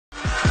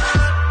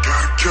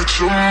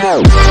Catch 'em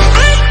all.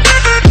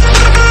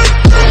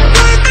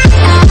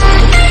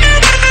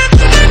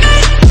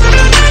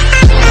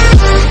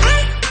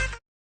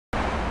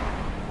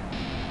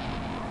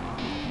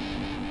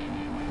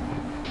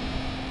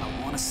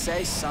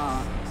 Say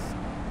something,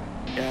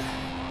 yeah.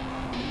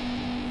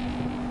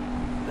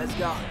 Let's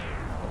go.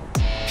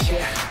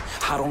 Yeah,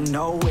 I don't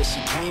know where she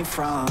came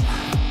from,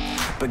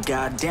 but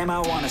goddamn, I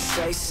wanna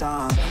say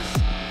something.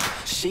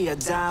 She a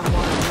dime,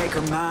 wanna make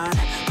her mine.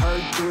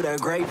 Heard through the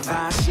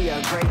grapevine, she a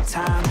great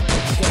time.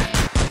 Yeah,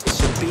 it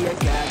should be a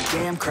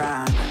goddamn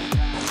crime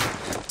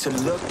to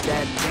look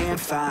that damn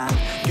fine.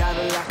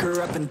 Gotta lock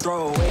her up and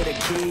throw away the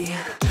key,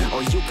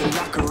 or you can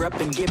lock her up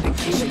and give the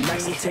key to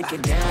me. Take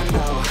it down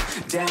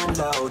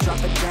low,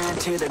 drop it down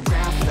to the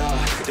ground floor,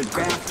 the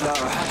ground floor.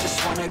 I just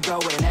wanna go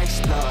and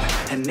explore,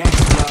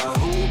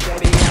 ooh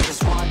baby, I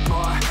just want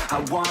more, I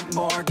want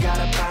more. Got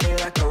a body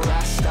like a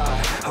rock star,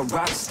 a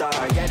rock star.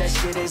 Yeah, that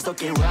shit is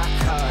looking rock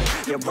hard,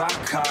 yeah,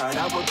 rock hard.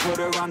 I would put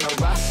her on the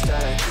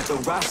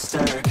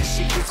roster, cause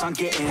she keeps on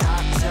getting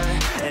hotter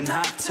and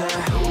hotter.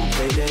 Ooh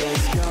baby,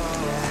 let's go.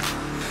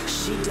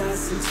 She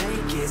doesn't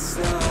take it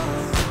slow,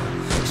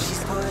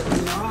 she's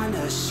putting on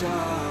a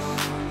show,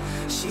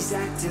 she's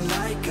acting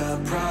like a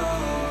pro.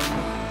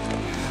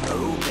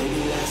 Oh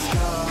baby, let's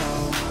go.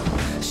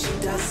 She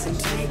doesn't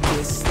take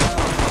it slow,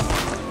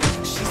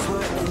 she's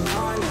putting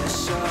on a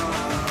show,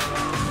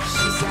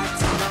 she's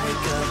acting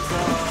like a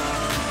pro.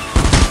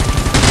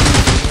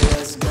 Baby,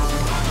 let's go.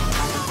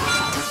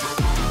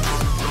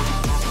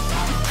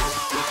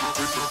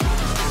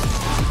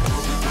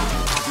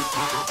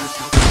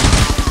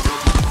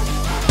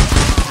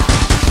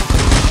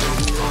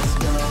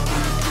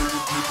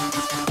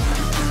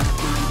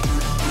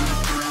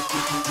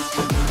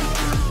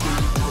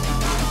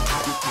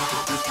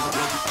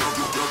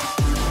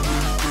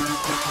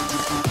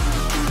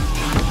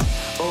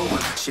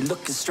 She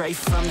looking straight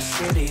from the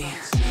city.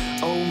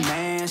 Oh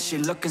man, she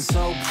looking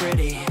so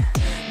pretty.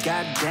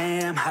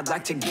 Goddamn, I'd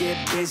like to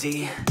get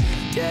busy.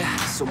 Yeah,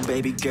 so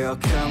baby girl,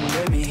 come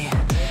with me.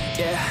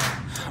 Yeah,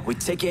 we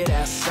take it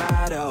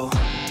outside, oh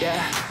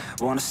yeah.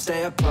 Wanna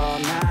stay up all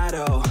night,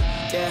 oh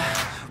yeah.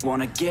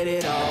 Wanna get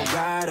it all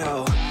right,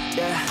 oh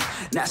yeah.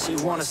 Now she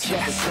wanna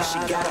skip the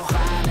side. She got a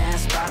fine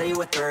ass body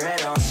with her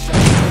head on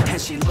straight,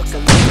 and she look a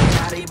little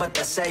naughty, but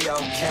that's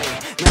a-okay.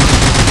 Now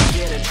I wanna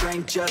get a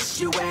drink, just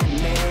you and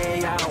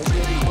me. I don't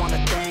really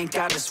wanna think,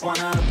 I just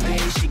wanna be.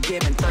 She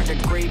giving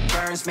third-degree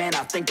burns, man,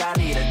 I think I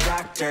need a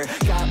doctor.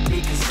 Got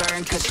me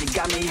concerned, cause she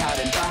got me hot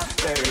and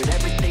bothered.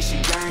 Everything she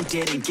learned,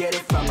 didn't get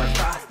it from her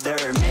father.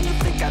 Man, you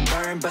think I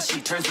learned, but she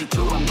turns me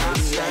to a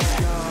monster.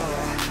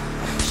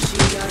 She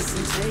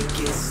doesn't take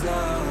it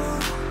slow,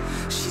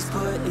 she's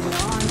putting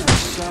on a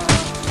show,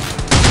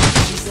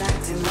 she's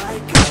acting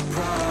like a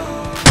pro.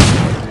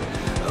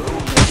 Oh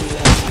baby,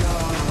 let's go.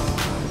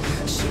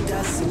 She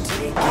doesn't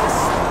take it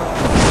slow,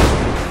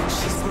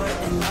 she's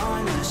putting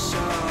on a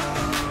show,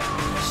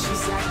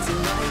 she's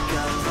acting like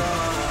a pro.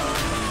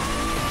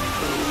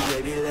 Oh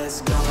baby,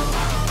 let's go.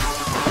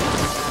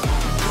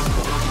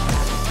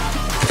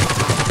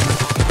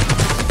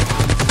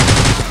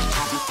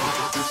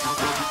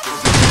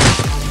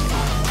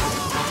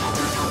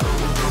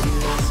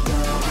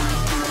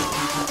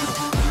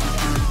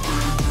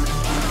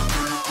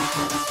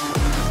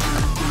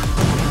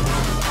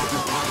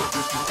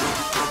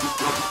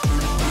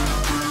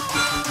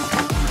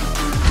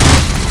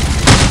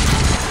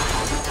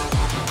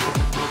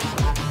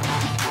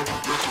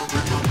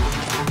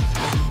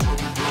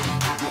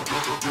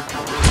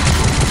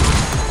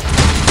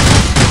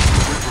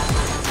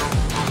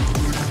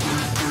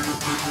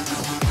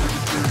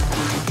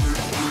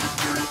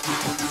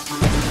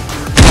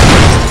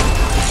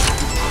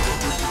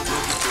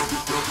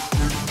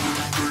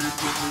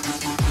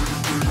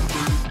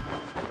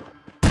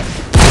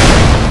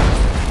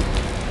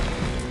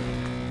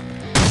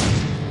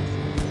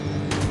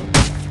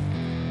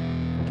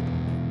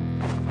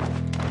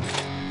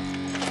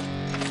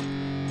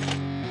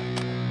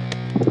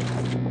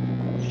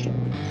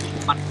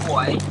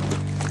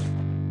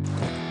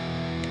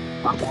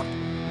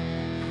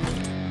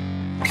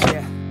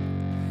 Yeah,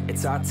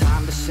 it's our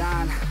time to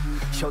shine.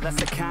 Yo, that's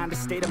the kind of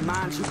state of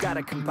mind you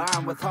gotta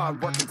combine with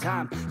hard work and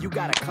time. You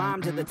gotta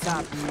climb to the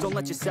top. Don't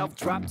let yourself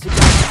drop to your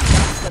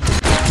knees. Let the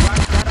rock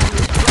that I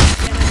need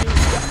drop and a new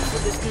step for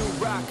this new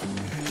rock.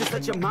 Just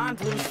let your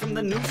mind loose from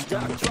the new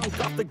stuff. Drunk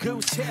off the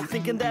goose, yeah,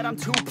 thinking that I'm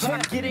too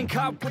pop. Getting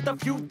caught with a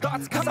few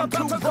thoughts, cause I'm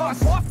too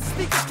lost. Off the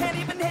speakers can't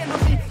even handle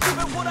me.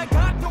 Giving what I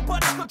got,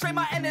 nobody's gonna drain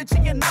my energy.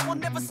 And I will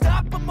never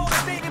stop, I'm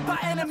motivated by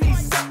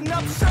enemies. Setting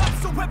up shop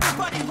so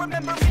everybody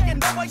remember me. And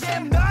no, I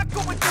am not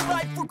going through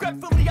life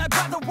regretfully. I'd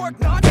rather work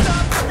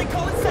non-stop. They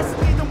call it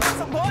incessantly, then want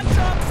some more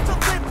jobs to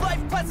live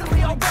life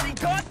pleasantly. Already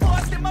got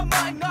lost in my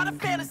mind, not a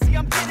fantasy.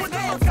 I'm getting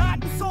it.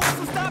 Forgotten souls,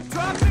 so stop,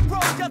 drop, and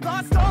roll. You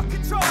lost all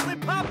control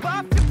and pop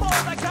off your ball.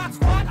 I got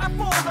squat, I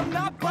fold. I'm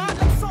not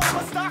bought, I'm sold.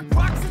 My stock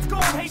rocks, it's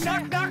gold. Hey,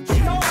 knock, knock,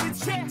 you know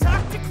it's shit.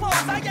 Talk to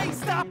close, I ain't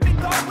stopping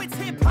though. It's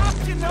hip hop,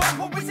 you know,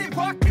 or is it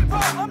rock and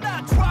roll? I'm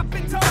not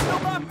dropping down, no,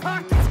 my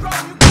pocket's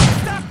grown. You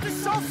can't stop the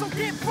show. so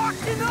get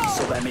rockin' up.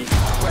 So let me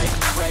break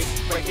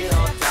it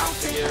all down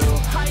for you.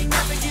 I ain't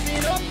never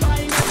giving up, I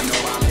ain't never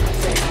know I'm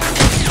taking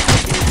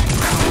that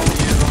crown from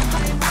you.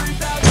 I ain't worried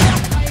about you,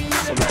 I ain't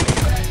never. So let me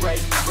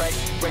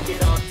break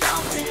it all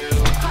down for you.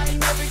 I ain't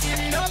never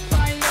giving up,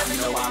 I ain't never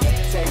know I'm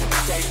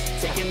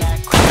taking that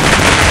crown.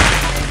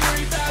 I ain't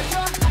worried about you,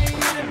 I ain't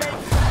gonna make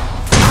it.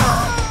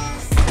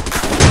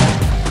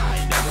 I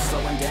ain't never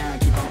slowing down,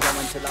 keep on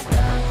going till I'm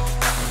down.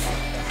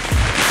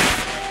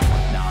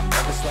 No, I'm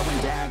never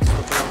slowing down, cause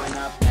we're blowing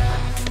up now.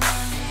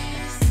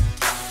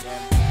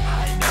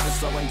 I ain't never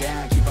slowing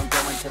down, keep on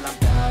going till I'm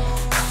down.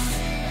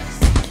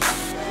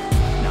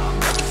 No, I'm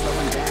never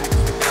slowing down,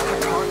 cause we're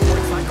blowing up. Hard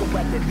words like a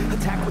weapon,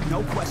 attack with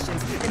no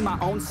questions. In my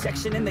own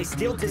section and they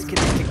still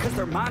disconnected, cause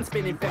their mind's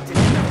been infected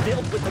and they're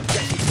filled with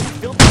objections,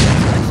 filled with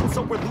recollection.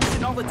 So we're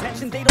losing all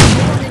attention, they don't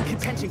know I'm in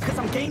contention, cause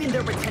I'm gaining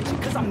their attention,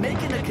 cause I'm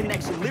making a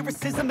connection.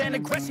 Lyricism and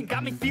aggression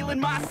got me feeling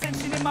my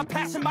ascension. In my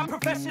passion, my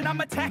profession, I'm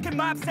attacking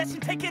my obsession,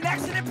 taking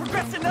action and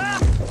progressing.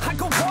 I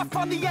go off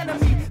on the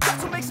enemy,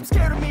 that's what makes them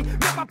scared of me.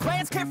 Make my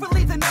plans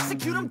carefully, then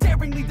execute them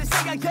daringly. They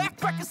say I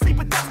act recklessly,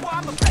 but that's why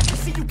I'm effective.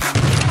 See, you can't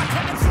see my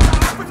tendencies, I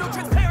offer no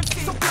transparency.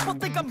 So people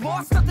think I'm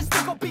lost, others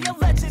think I'll be a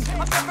legend.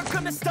 I'm never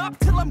gonna stop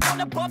till I'm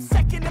one above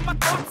second. And my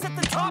thoughts at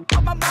the top,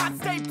 but my mind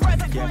stay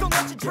present. Don't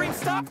let your dreams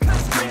stop,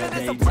 cause dreaming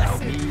is a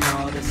blessing. They tell me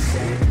all the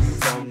same,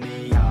 told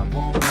me I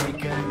won't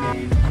make a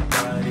name,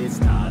 but it's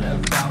not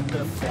about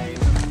the fame,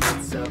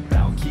 it's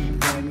about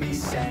keeping me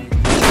sane.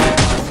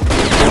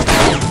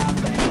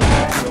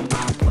 Feel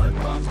my blood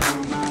pump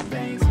through my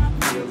veins,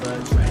 feel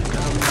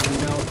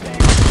adrenaline, no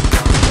pain.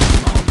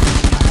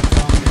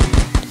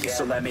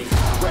 So let me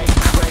break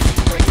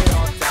it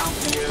all down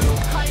for you.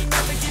 I ain't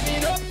never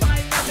giving up, I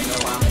ain't never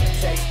know I'm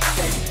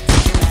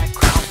taking that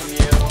crown from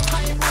you.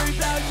 I ain't worried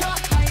about you,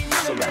 I ain't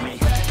never. So let me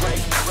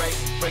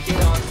break it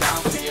all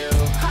down for you.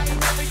 I ain't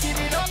never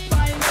giving up,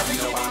 I ain't never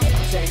know I'm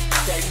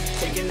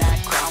taking that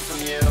crown from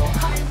you.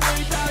 I ain't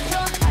worried about you,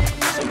 I ain't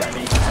never. So let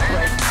me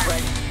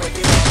break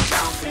it all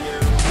down for you.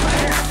 I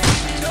ain't never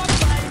giving up,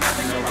 I ain't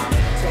never know I'm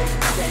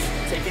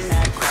taking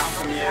that crown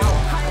from you.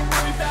 I ain't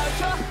worried about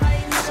you, I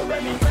ain't never. So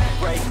let me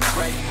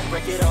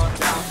break it all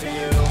down for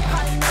you.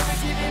 I ain't never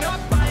giving up,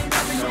 I ain't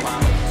never know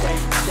I'm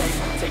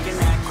taking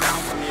that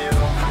crown from you.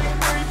 I ain't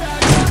worried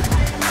about you,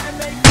 I ain't gonna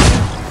make it.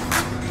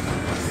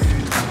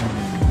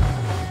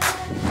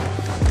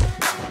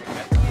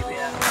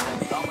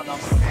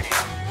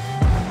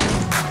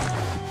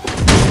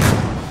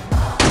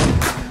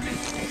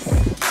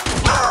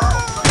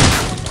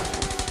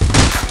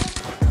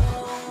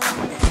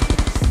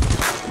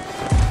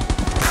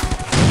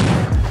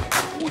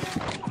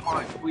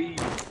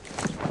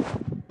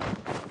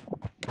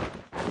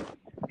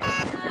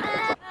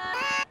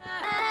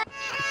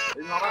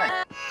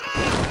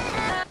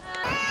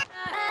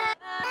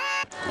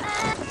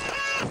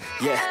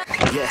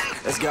 Yeah,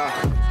 let's go. I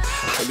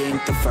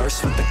ain't the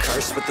first with the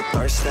curse, with the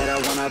thirst that I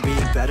wanna be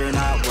better,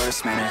 not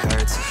worse, man it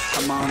hurts.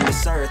 I'm on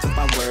this earth with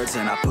my words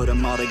and I put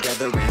them all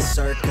together,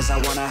 insert, cause I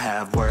wanna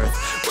have worth.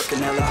 Working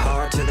hella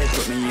hard till they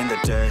put me in the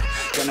dirt.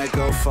 Gonna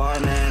go far,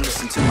 man,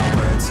 listen to my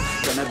words.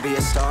 Gonna be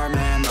a star,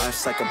 man,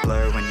 life's like a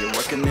blur. When you're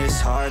working this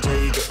hard, yeah,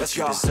 you get what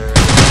you deserve.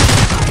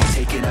 I ain't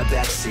taking a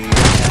backseat, I'm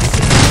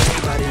passing.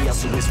 Anybody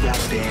else who is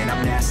rapping,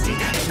 I'm nasty.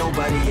 Ain't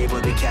nobody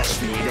able to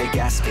catch me, they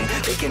gasping.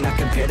 They cannot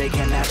compare, they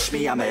can't match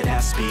me, I'm at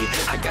half speed.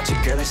 I got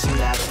your girl and she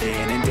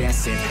laughing and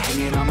dancing,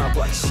 hanging on my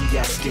butt, she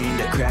asking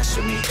to crash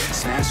with me,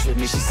 smash with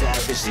me, she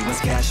savage, she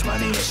wants cash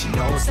money, and she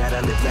knows that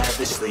I live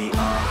lavishly.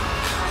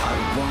 I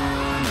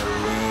wanna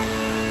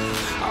live,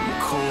 I'm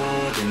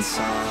cold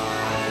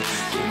inside,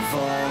 give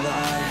all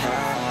I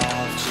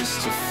have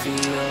just to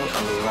feel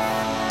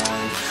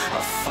alive.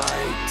 I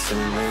fight to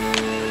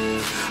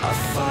live, I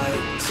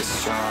fight to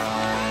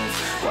strive,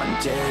 one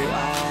day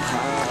I'll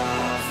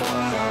have what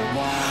I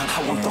want.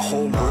 I want the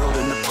whole world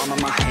in the palm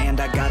of my hand,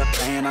 I got a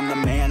plan, I'm the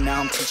man,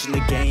 now I'm teaching the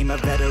game, a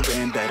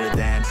veteran, better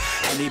than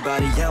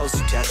anybody else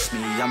who tests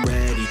me, I'm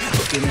ready,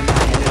 looking in my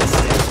hand and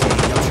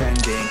ascending, I'm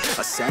trending,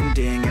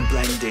 ascending and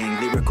blending,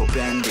 lyrical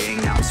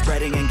bending, now I'm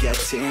spreading and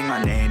getting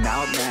my name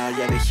out now,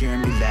 yeah they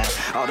hearing me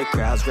laugh, all the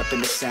crowds repping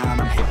the sound,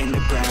 I'm hitting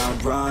the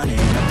ground, running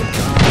up the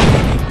gun,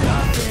 ain't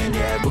nothing,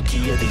 yeah,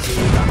 rookie of the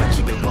year, I'ma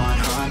keep it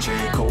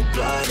 100,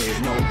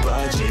 cold-blooded, no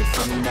budget,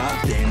 from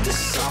nothing to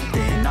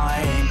something,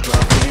 I ain't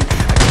bluffing,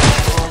 I got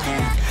a full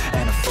hand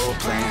and a full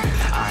plan,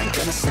 I ain't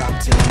gonna stop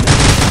till I'm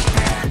done,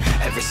 man,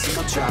 every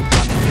single drop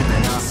got me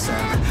feeling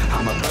awesome,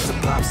 I'm about to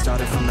pop,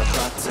 started from the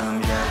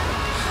bottom, yeah,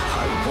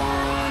 I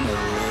wanna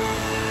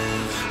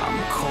live, I'm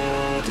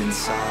cold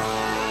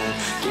inside,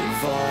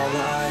 give all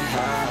I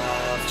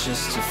have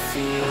just to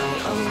feel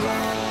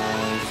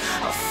alive,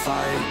 I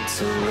fight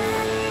to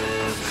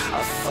live,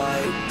 I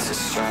fight to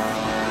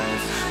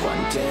strive,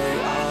 one day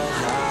I'll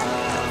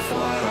have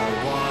what I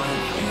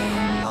want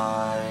in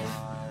life.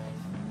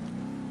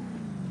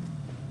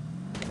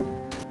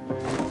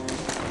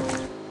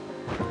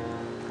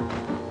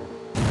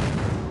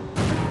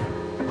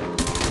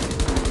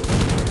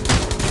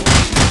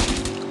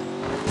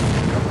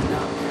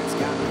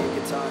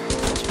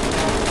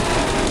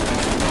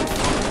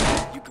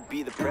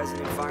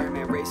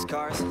 race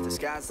cars, the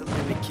sky's the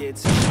limit,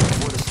 kids,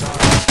 for the stars.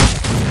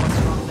 What's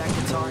wrong, that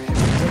guitar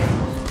every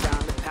day?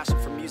 Found a passion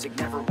for music,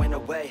 never went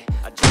away.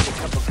 I joined a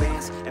couple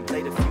bands and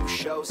played a few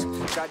shows.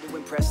 Tried to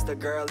impress the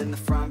girl in the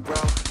front row.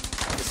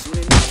 But soon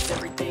enough,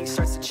 everything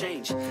starts to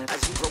change.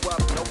 As you grow up,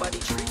 nobody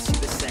treats you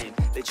the same.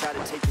 They try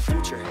to take your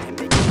future and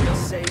make it real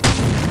safe.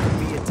 You could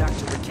be a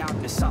doctor,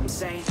 accountant, or something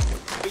sane.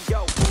 But yo,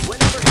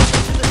 whatever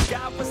happened to the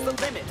sky was the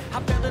limit.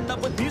 I fell in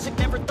love with music,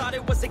 never thought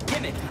it was a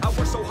gimmick. I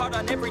worked so hard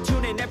on every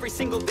tune and every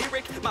single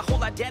lyric. My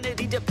whole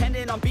identity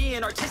depended on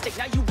being artistic.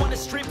 Now you wanna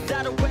strip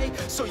that away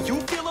so you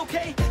feel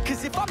okay?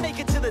 Cause if I make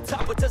it to the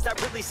top, what does that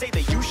really say?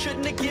 That you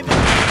shouldn't have given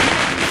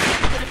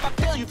up? But if I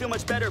fail, you feel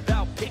much better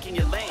about picking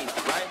your lane,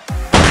 right?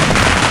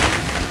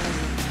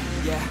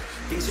 Yeah,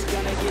 things are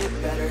gonna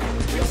get better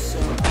real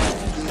soon.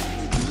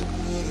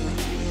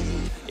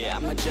 Yeah,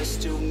 I'ma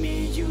just do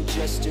me, you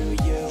just do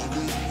you.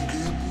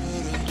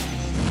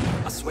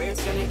 I swear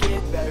it's gonna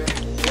get better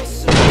real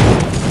soon.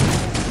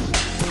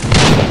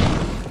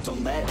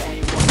 Don't let